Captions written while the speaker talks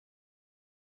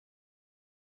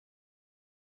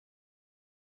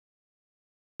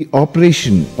The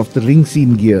operation of the ring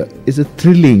scene gear is a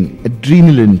thrilling,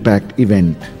 adrenaline-packed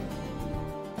event.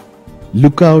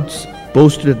 Lookouts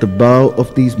posted at the bow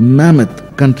of these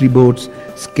mammoth country boats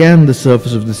scan the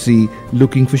surface of the sea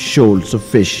looking for shoals of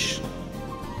fish.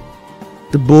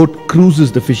 The boat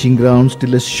cruises the fishing grounds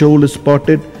till a shoal is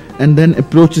spotted and then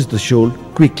approaches the shoal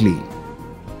quickly.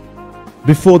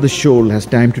 Before the shoal has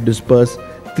time to disperse,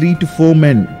 3 to 4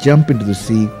 men jump into the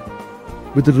sea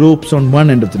with the ropes on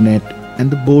one end of the net, and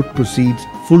the boat proceeds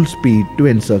full speed to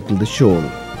encircle the shoal.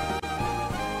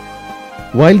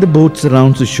 While the boat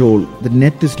surrounds the shoal, the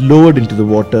net is lowered into the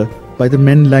water by the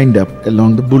men lined up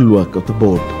along the bulwark of the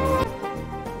boat.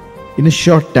 In a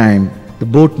short time, the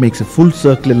boat makes a full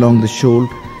circle along the shoal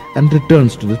and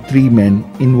returns to the 3 men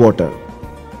in water.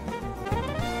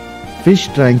 Fish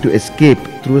trying to escape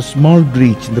through a small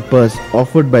breach in the purse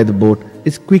offered by the boat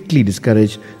is quickly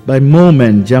discouraged by more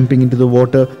men jumping into the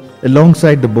water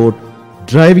alongside the boat,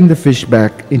 driving the fish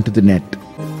back into the net.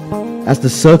 As the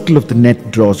circle of the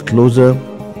net draws closer,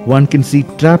 one can see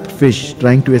trapped fish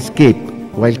trying to escape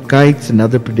while kites and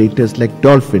other predators like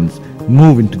dolphins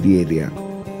move into the area.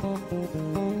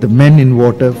 The men in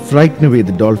water frighten away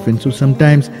the dolphins who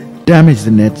sometimes damage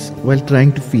the nets while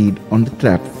trying to feed on the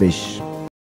trapped fish.